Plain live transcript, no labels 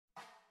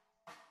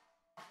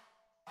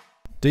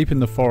Deep in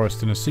the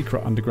forest in a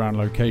secret underground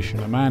location,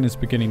 a man is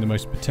beginning the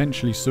most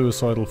potentially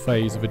suicidal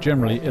phase of a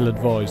generally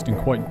ill-advised and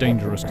quite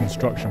dangerous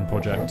construction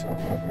project.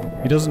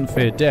 He doesn't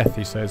fear death,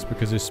 he says,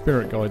 because his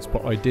spirit guides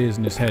put ideas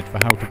in his head for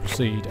how to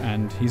proceed,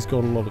 and he's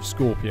got a lot of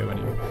Scorpio in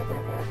him.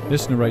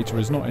 This narrator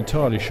is not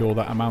entirely sure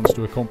that amounts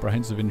to a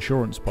comprehensive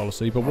insurance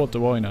policy, but what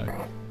do I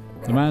know?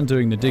 The man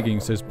doing the digging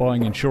says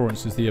buying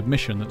insurance is the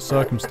admission that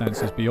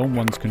circumstances beyond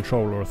one's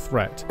control are a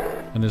threat,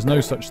 and there's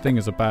no such thing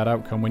as a bad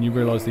outcome when you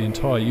realise the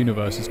entire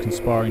universe is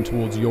conspiring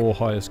towards your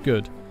highest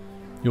good.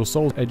 Your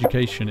soul's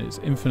education is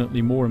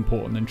infinitely more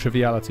important than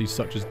trivialities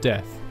such as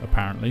death,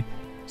 apparently.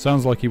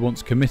 Sounds like he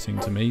wants committing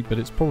to me, but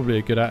it's probably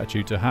a good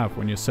attitude to have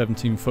when you're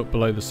 17 foot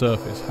below the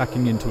surface,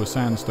 hacking into a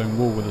sandstone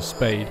wall with a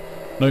spade,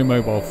 no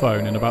mobile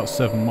phone, and about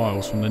 7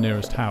 miles from the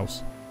nearest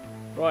house.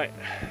 Right,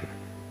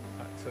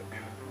 that took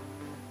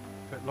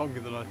a bit longer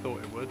than I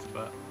thought it would,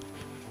 but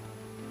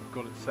I've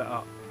got it set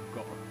up. I've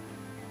got a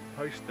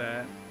post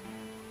there,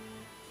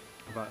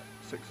 about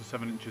 6 or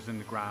 7 inches in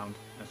the ground.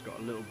 It's got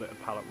a little bit of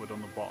pallet wood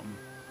on the bottom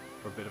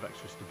for a bit of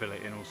extra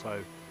stability, and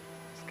also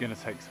it's going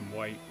to take some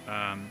weight.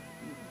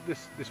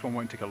 This one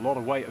won't take a lot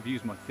of weight. I've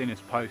used my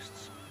thinnest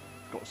posts.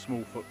 It's got a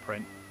small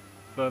footprint.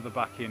 Further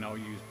back in I'll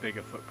use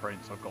bigger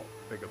footprints. I've got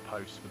bigger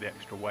posts for the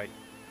extra weight.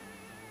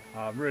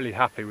 I'm really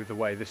happy with the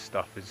way this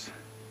stuff is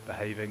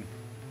behaving.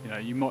 You know,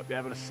 you might be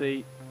able to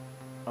see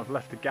I've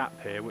left a gap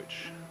here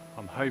which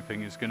I'm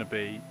hoping is going to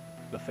be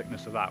the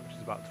thickness of that, which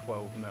is about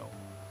 12 mil.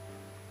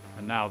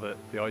 And now that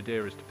the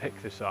idea is to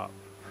pick this up,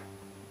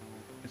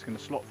 it's going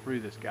to slot through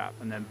this gap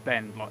and then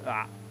bend like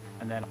that,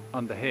 and then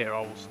under here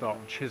I will start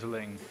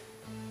chiseling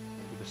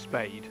with a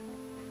spade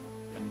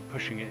and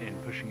pushing it in,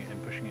 pushing it in,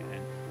 pushing it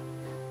in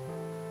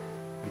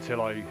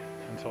until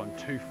I'm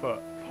 2 foot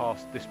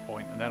past this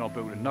point, and then I'll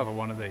build another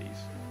one of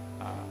these,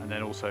 and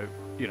then also,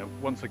 you know,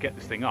 once I get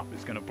this thing up,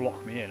 it's going to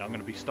block me in. I'm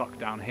going to be stuck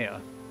down here.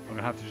 I'm going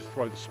to have to just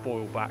throw the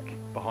spoil back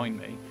behind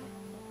me,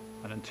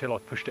 and until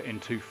I've pushed it in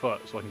 2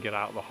 foot so I can get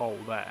out of the hole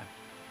there,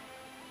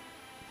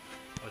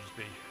 I'll just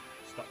be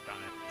stuck down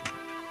here.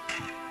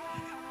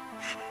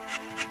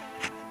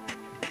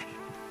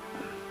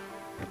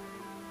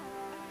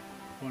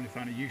 Finally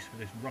found a use for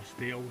this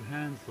rusty old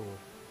hand saw.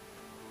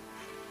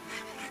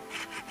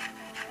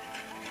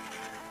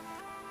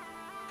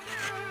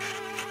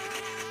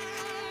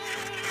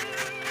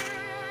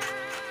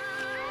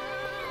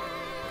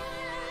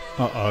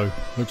 Uh-oh,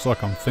 looks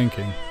like I'm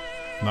thinking,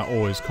 and that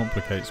always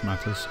complicates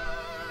matters.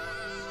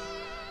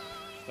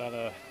 Just had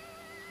a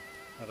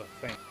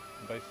think,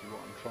 and basically what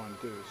I'm trying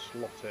to do is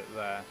slot it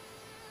there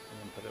and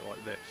then put it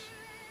like this.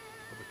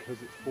 But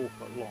because it's 4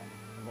 foot long,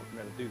 I'm not going to be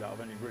able to do that.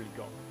 I've only really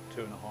got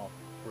 2.5,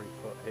 3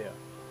 foot here.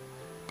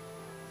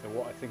 So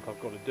what I think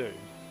I've got to do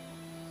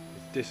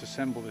is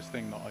disassemble this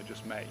thing that I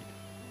just made.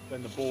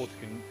 Then the boards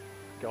can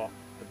go up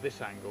at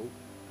this angle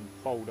and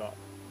fold up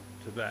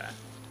to there.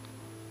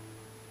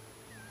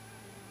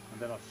 And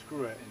then I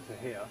screw it into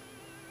here,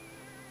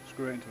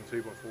 screw it into a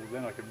 2x4,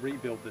 then I can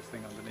rebuild this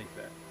thing underneath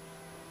it.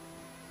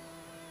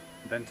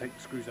 And then take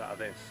the screws out of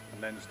this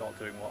and then start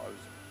doing what I was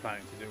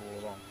planning to do all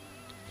along.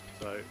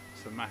 So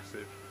it's a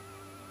massive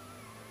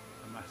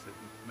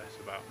mess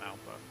about now,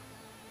 but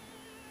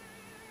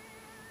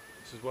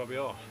this is where we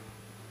are.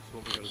 This is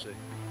what we've got to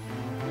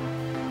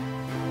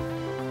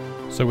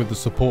do. So with the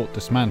support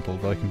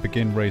dismantled, I can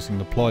begin raising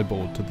the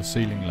plyboard to the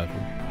ceiling level.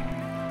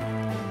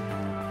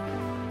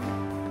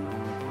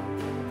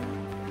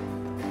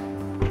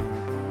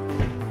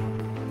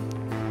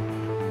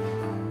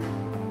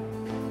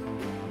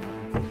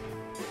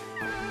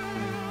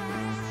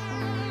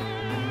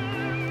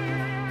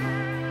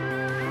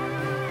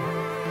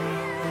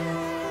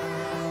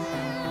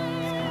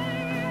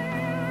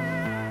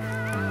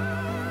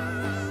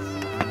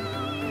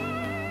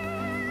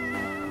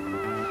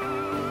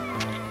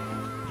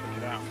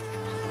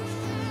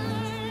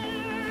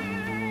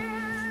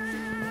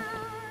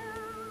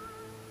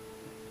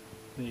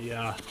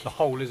 The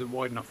hole isn't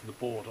wide enough for the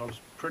board. I was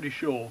pretty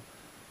sure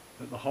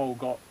that the hole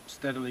got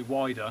steadily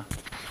wider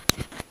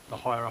the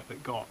higher up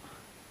it got.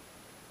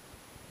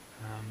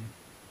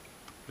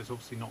 But it's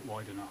obviously not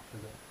wide enough,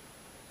 is it?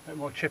 A bit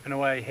more chipping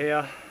away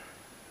here.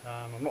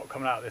 I'm not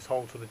coming out of this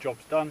hole till the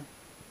job's done.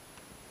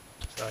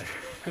 So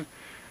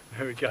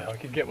there we go. I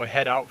can get my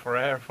head out for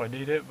air if I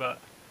need it, but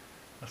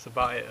that's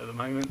about it at the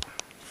moment.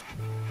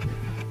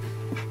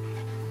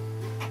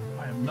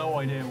 I have no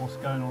idea what's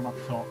going on up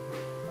top.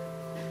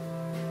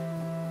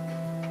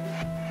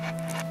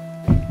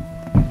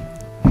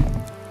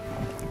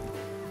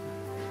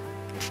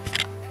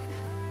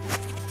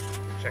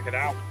 Check it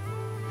out.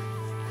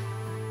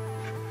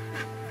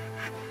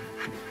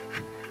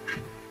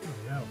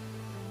 Bloody hell.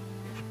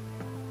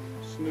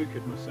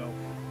 Snookered myself.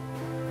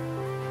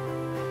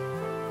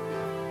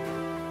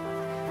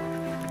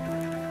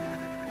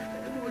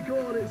 Oh my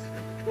god, it's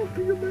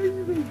fucking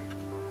amazing!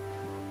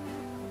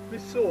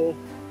 This saw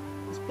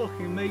is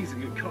fucking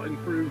amazing at cutting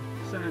through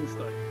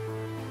sandstone.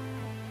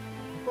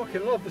 I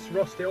fucking love this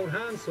rusty old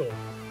handsaw.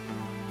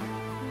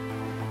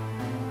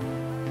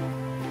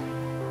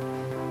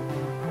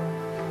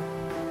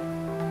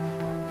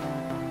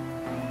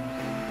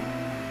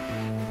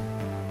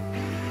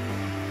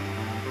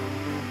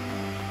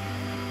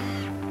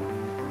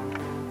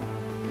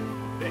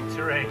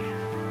 entering.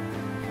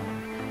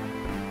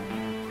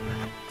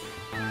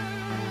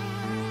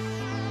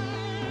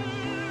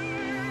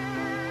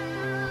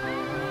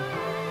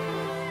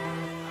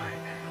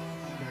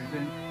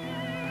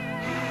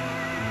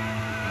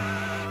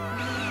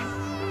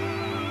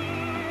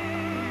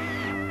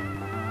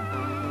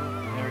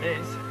 There it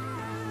is.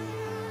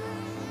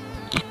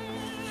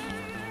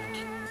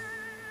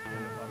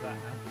 Like that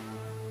now.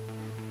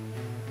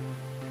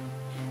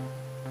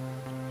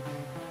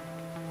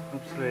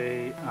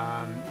 Obviously,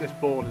 this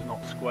board is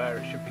not square.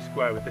 It should be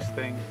square with this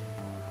thing.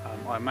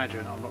 I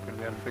imagine I'm not going to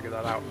be able to figure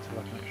that out until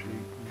I can actually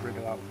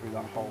wriggle out through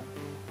that hole.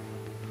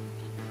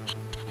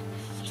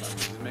 So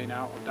this is me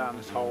now. I'm down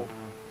this hole.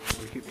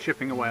 We keep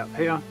chipping away up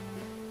here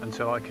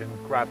until I can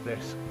grab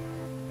this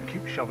and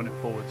keep shoving it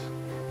forwards.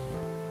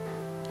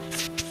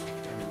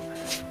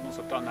 Once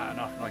I've done that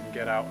enough and I can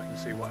get out, I can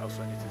see what else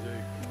I need to do.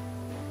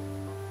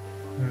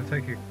 I'm going to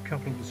take a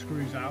couple of the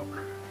screws out. Well,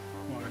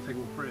 I'm going to take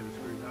all three of the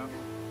screws out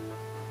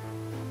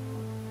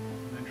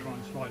and then try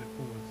and slide it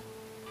forwards.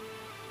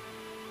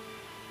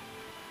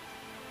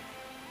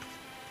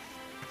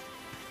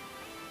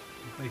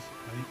 And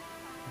basically,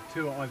 the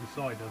two at either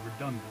side are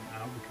redundant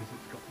now because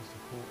it's got the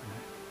support in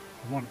it.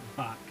 The one at the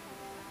back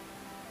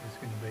is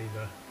going to be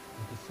the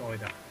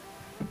decider.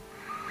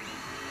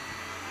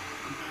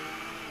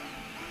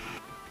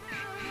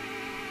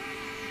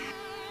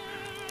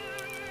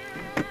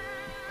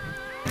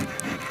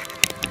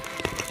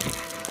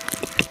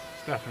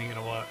 It's definitely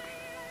going to work.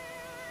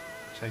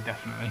 I say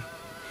definitely.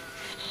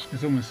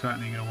 It's almost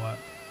certainly going to work.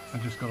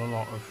 I've just got a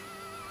lot of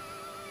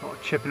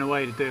chipping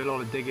away to do, a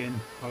lot of digging.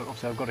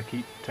 Obviously I've got to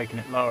keep taking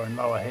it lower and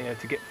lower here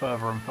to get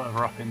further and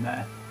further up in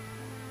there.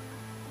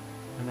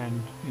 And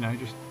then, you know,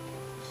 just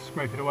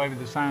scrape it away with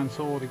the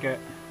sandsaw to get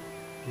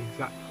the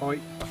exact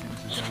height. I think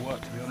this is going to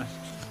work, to be honest.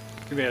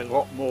 It's going to be a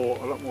lot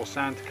more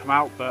sand to come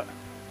out, but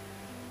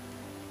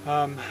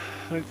I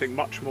don't think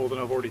much more than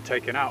I've already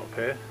taken out up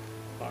here.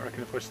 But I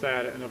reckon if I stay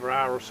at it another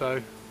hour or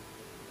so,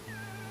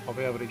 I'll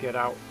be able to get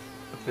out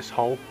of this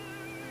hole,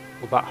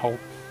 or that hole.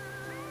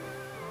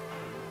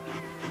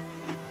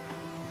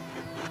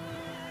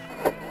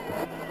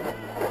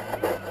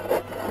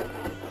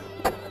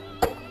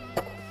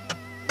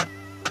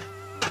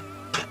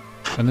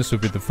 And this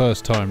would be the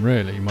first time,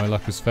 really, my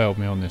luck has failed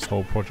me on this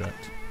whole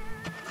project.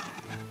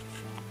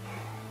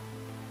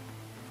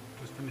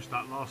 Just finished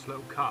that last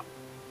little cut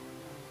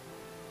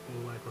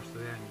all the way across to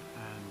the end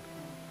and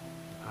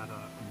had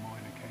a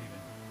minor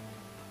cave-in.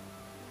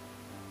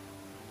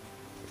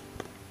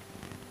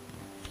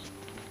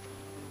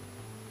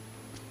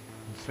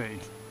 You can see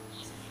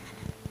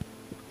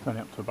it's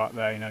only up to about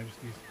there, you know,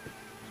 just these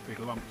big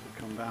lumps that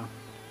come down.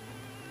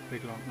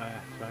 Big lump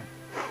there, so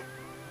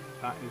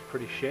that is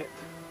pretty shit.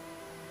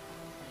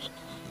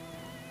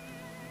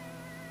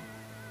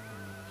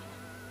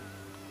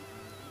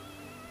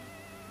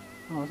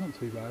 Oh, it's not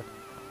too bad.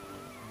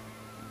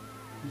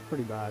 It's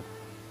pretty bad.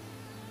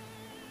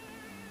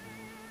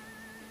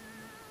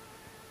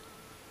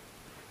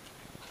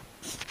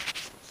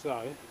 So,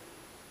 I'm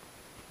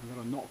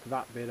going to knock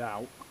that bit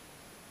out,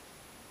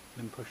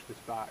 then push this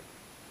back,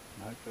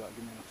 and hopefully that'll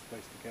give me enough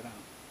space to get out.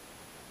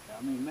 Yeah,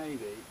 I mean,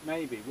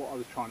 maybe what I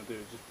was trying to do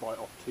is just bite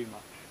off too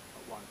much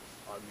at once.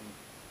 I mean,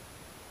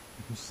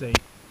 you can see.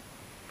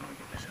 Let me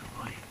get this out of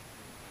the way.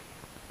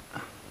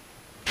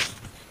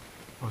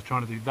 I was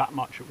trying to do that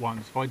much at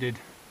once. If I did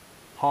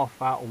half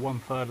that or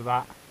 1/3 of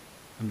that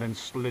and then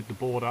slid the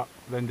board up,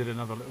 then did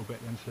another little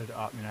bit, then slid it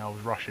up, you know, I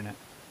was rushing it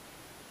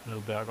a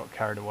little bit. I got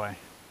carried away.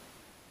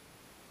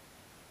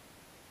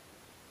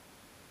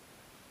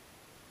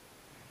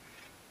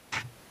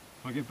 If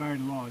I get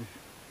buried alive,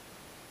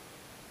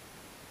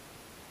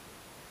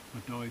 I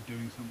die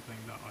doing something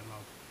that I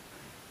love.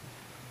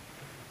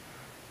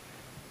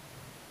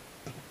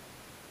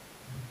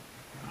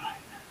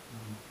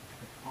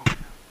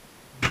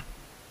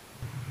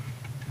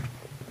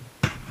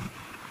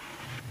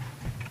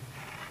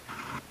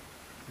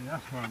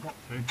 That's where I got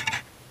to.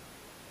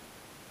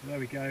 So there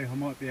we go. I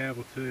might be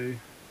able to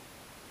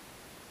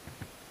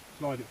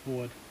slide it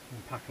forward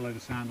and pack a load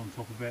of sand on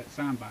top of it.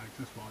 Sandbags,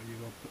 that's what I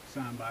use. I'll put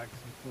sandbags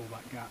and fill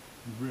that gap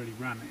and really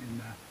ram it in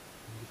there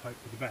and just hope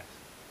for the best.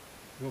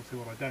 Because obviously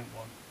what I don't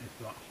want is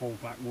for that whole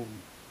back wall.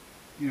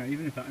 You know,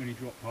 even if that only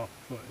dropped half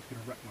a foot, it's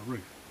going to wreck my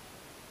roof.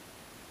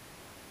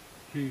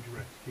 Huge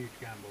risk, huge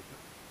gamble.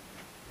 But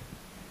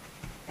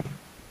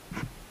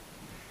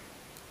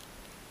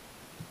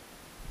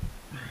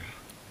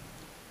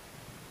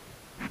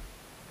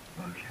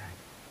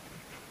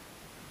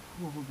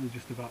probably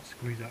just about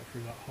squeeze out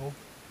through that hole.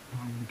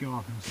 I'm going to go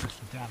up and assess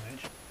the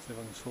damage, see if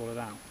I can sort it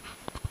out.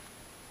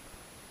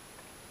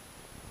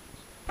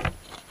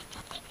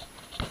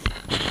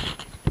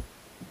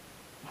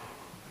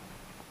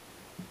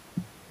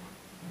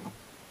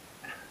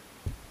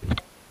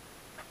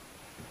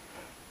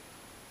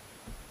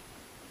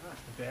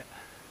 That's the bit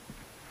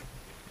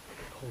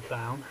pulled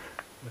down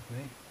with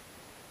me,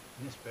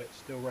 and this bit's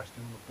still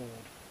resting on the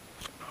board.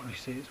 You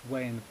see it's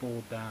weighing the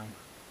board down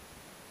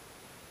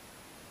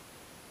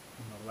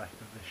on the left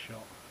of this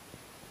shot.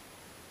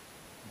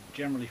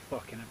 generally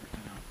fucking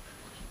everything up.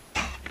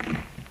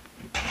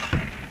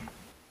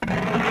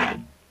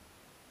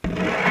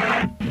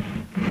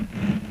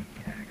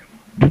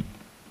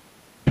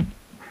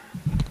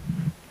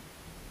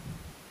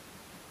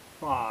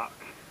 Fuck.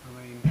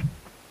 I mean,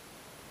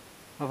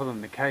 other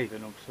than the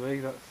caving, obviously,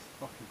 that's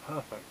fucking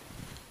perfect.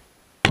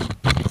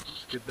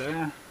 That's good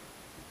there.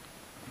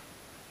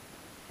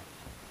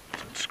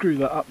 Screw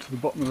that up to the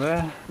bottom of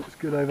there. Looks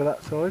good over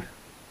that side.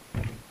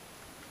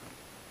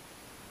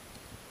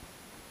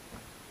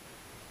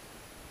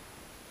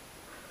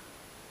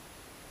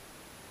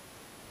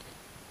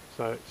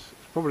 So it's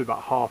probably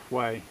about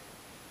halfway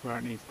where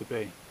it needs to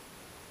be.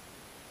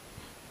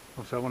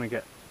 Also, I want to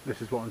get,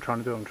 this is what I'm trying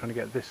to do, I'm trying to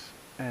get this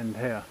end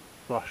here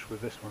flush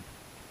with this one.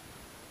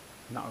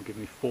 And that'll give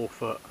me 4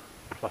 foot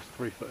plus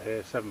 3 foot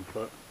here, 7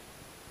 foot.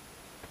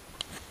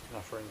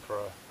 Enough room for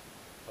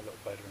a little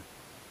bedroom.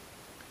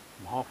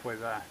 I'm halfway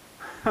there.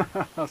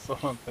 That's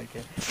what I'm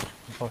thinking.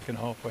 I'm fucking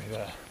halfway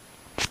there.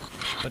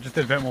 I just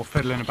did a bit more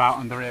fiddling about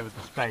under here with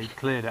the spade,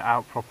 cleared it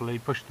out properly,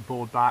 pushed the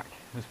board back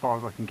as far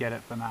as I can get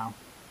it for now.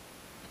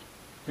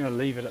 I'm going to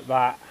leave it at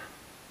that.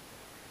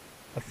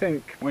 I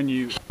think when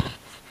you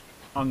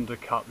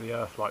undercut the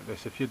earth like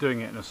this, if you're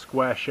doing it in a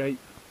square shape,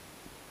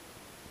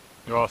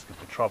 you're asking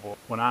for trouble.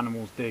 When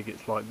animals dig,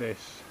 it's like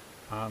this.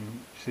 You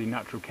see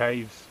natural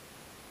caves,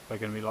 they're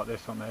going to be like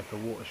this, aren't they, if the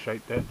water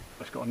shaped it.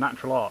 It's got a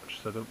natural arch,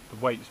 so the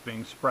weight's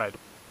being spread.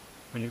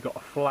 When you've got a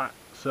flat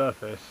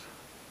surface,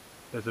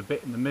 there's a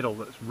bit in the middle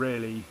that's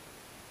really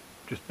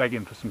just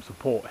begging for some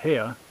support.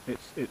 Here,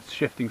 it's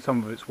shifting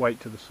some of its weight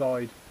to the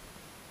side,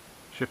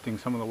 shifting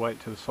some of the weight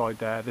to the side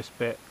there. This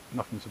bit,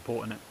 nothing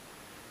supporting it.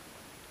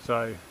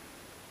 So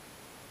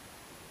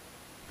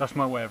that's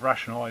my way of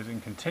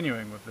rationalising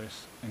continuing with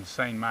this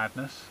insane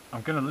madness.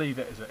 I'm going to leave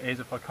it as it is.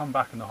 If I come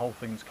back and the whole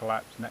thing's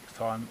collapsed next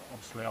time,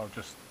 obviously I'll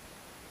just,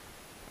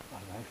 I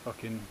don't know,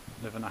 fucking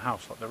live in a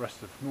house like the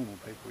rest of normal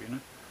people, you know?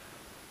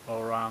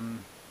 Or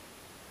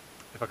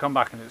if I come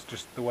back and it's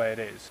just the way it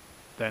is,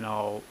 then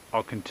I'll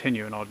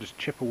continue and I'll just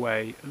chip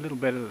away a little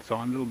bit at a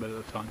time, a little bit at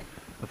a time.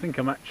 I think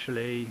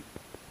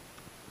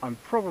I'm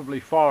probably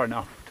far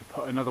enough to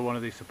put another one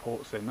of these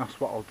supports in.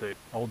 That's what I'll do.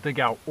 I'll dig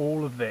out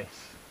all of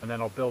this and then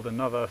I'll build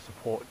another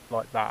support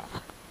like that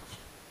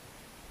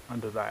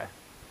under there,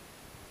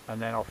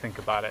 and then I'll think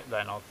about it.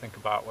 Then I'll think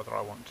about whether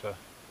I want to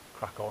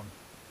crack on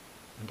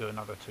and do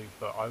another 2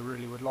 foot. I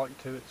really would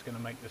like to. It's going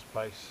to make this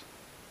place,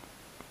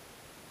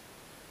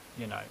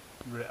 you know,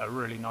 a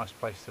really nice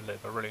place to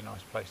live, a really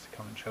nice place to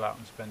come and chill out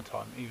and spend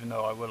time, even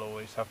though I will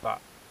always have that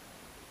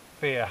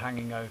fear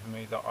hanging over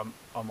me that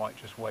I might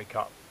just wake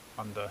up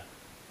under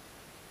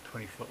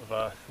 20 foot of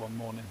earth one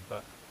morning.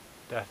 But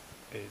death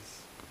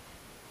is,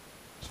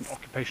 it's an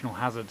occupational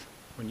hazard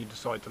when you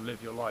decide to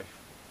live your life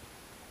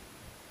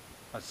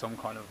as some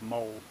kind of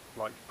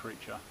mole-like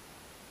creature.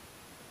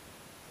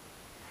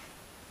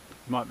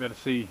 You might be able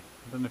to see,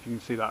 I don't know if you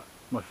can see that,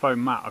 my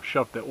foam mat, I've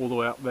shoved it all the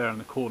way up there in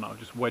the corner, I've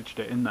just wedged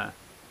it in there.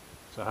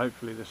 So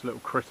hopefully this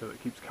little critter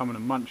that keeps coming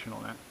and munching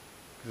on it,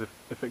 because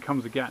if it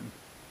comes again,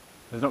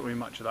 there's not really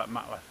much of that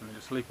mat left for me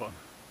to sleep on.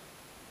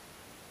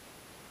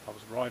 I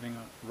was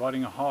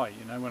riding a high,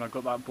 you know, when I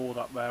got that board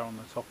up there on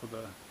the top of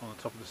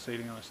the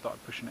ceiling and I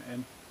started pushing it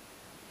in.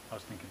 I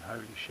was thinking,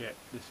 holy shit,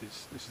 this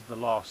is the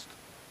last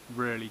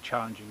really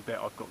challenging bit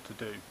I've got to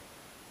do.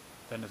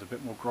 Then there's a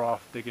bit more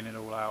graft, digging it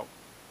all out,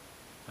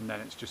 and then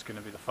it's just going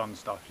to be the fun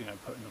stuff, you know,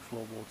 putting the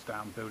floorboards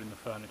down, building the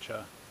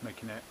furniture,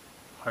 making it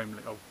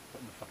homely. Oh,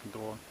 putting the fucking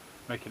door on,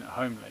 making it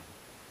homely.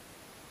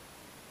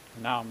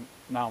 And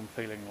now I'm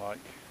feeling like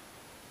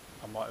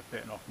I might have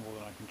bitten off more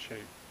than I can chew.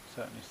 It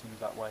certainly seems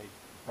that way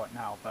right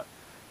now, but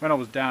when I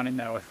was down in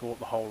there I thought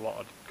the whole lot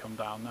had come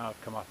down. Now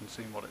I've come up and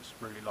seen what it's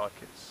really like.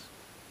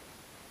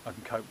 I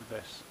can cope with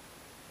this.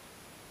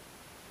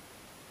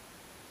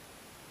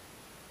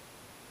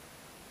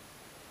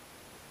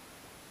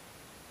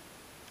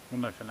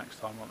 We'll know for next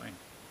time, won't we?